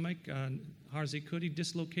the stomach. Hard as he could, he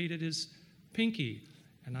dislocated his pinky,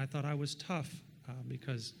 and I thought I was tough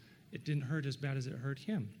because it didn't hurt as bad as it hurt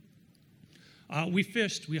him. We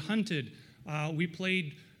fished, we hunted, we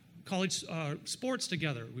played college sports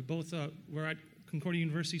together. We both were at Concordia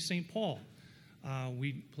University, St. Paul.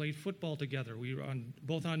 We played football together. We were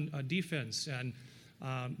both on defense. And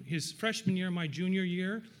his freshman year, my junior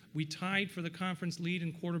year, we tied for the conference lead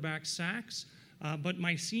in quarterback sacks. But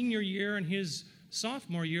my senior year and his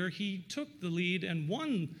sophomore year, he took the lead and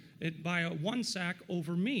won it by one sack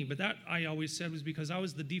over me. But that, I always said, was because I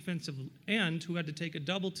was the defensive end who had to take a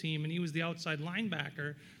double team, and he was the outside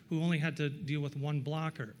linebacker who only had to deal with one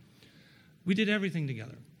blocker. We did everything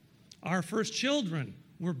together. Our first children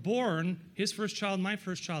were born, his first child, my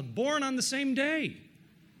first child, born on the same day.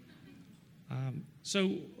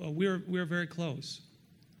 So we were very close.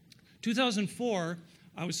 2004,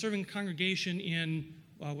 I was serving a congregation in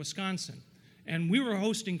Wisconsin, and we were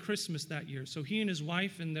hosting Christmas that year. So he and his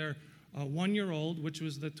wife and their 1-year-old, which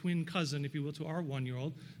was the twin cousin, if you will, to our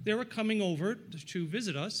 1-year-old, they were coming over to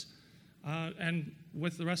visit us and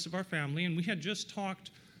with the rest of our family, and we had just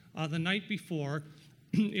talked the night before.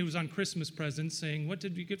 It was on Christmas presents, saying, what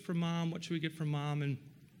did we get for Mom? What should we get for Mom? And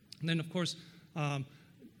then, of course,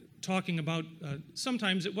 talking about,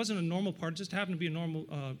 sometimes it wasn't a normal part, it just happened to be a normal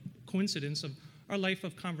coincidence of our life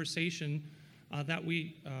of conversation that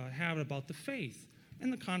we had about the faith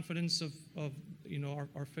and the confidence of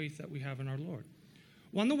our faith that we have in our Lord.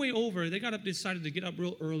 Well, on the way over, they decided to get up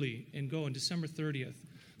real early and go on December 30th,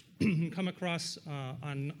 come across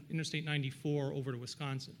on Interstate 94 over to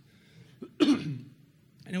Wisconsin.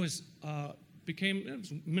 And it was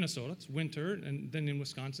Minnesota, it's winter, and then in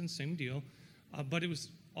Wisconsin, same deal. But it was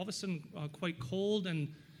all of a sudden quite cold,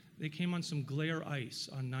 and they came on some glare ice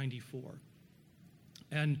on 94.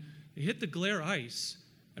 And they hit the glare ice,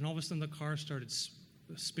 and all of a sudden the car started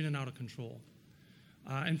spinning out of control.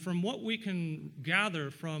 And from what we can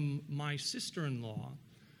gather from my sister-in-law,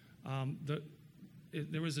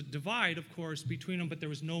 there was a divide, of course, between them, but there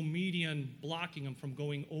was no median blocking them from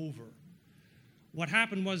going over. What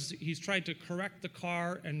happened was he's tried to correct the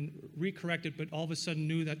car and recorrect it, but all of a sudden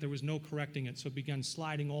knew that there was no correcting it, so it began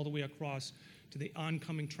sliding all the way across to the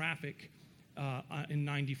oncoming traffic in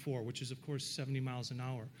 94, which is, of course, 70 miles an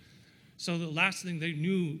hour. So the last thing they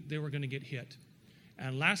knew, they were going to get hit.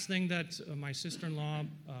 And last thing that my sister-in-law,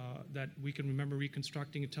 that we can remember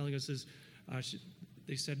reconstructing and telling us is,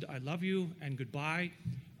 they said, I love you and goodbye.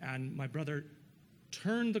 And my brother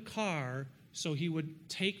turned the car so he would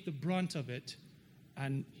take the brunt of it,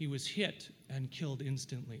 and he was hit and killed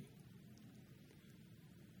instantly.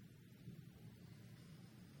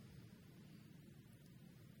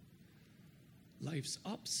 Life's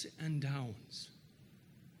ups and downs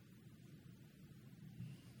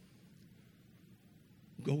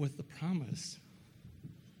go with the promise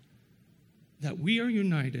that we are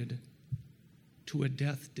united to a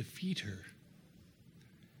death defeater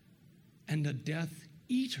and a death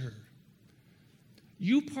eater.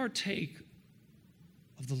 You partake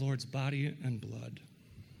of the Lord's body and blood.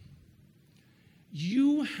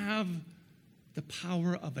 You have the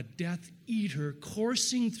power of a Death Eater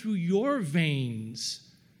coursing through your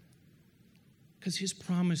veins, because his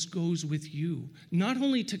promise goes with you, not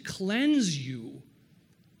only to cleanse you,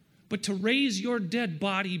 but to raise your dead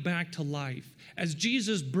body back to life. As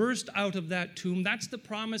Jesus burst out of that tomb, that's the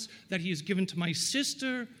promise that he has given to my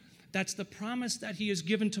sister. That's the promise that he has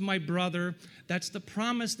given to my brother. That's the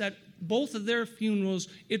promise that both of their funerals,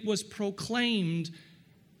 it was proclaimed.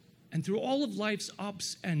 And through all of life's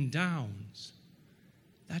ups and downs,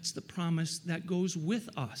 that's the promise that goes with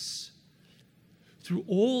us. Through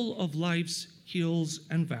all of life's hills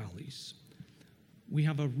and valleys, we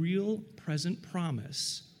have a real present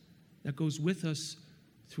promise that goes with us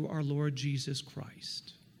through our Lord Jesus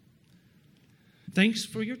Christ. Thanks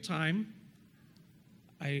for your time.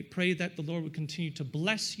 I pray that the Lord would continue to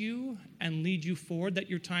bless you and lead you forward, that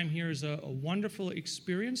your time here is a wonderful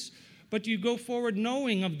experience, but you go forward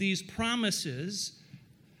knowing of these promises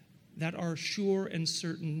that are sure and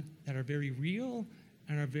certain, that are very real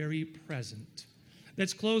and are very present.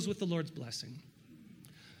 Let's close with the Lord's blessing.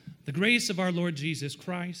 The grace of our Lord Jesus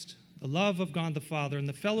Christ, the love of God the Father, and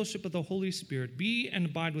the fellowship of the Holy Spirit be and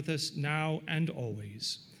abide with us now and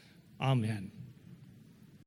always. Amen.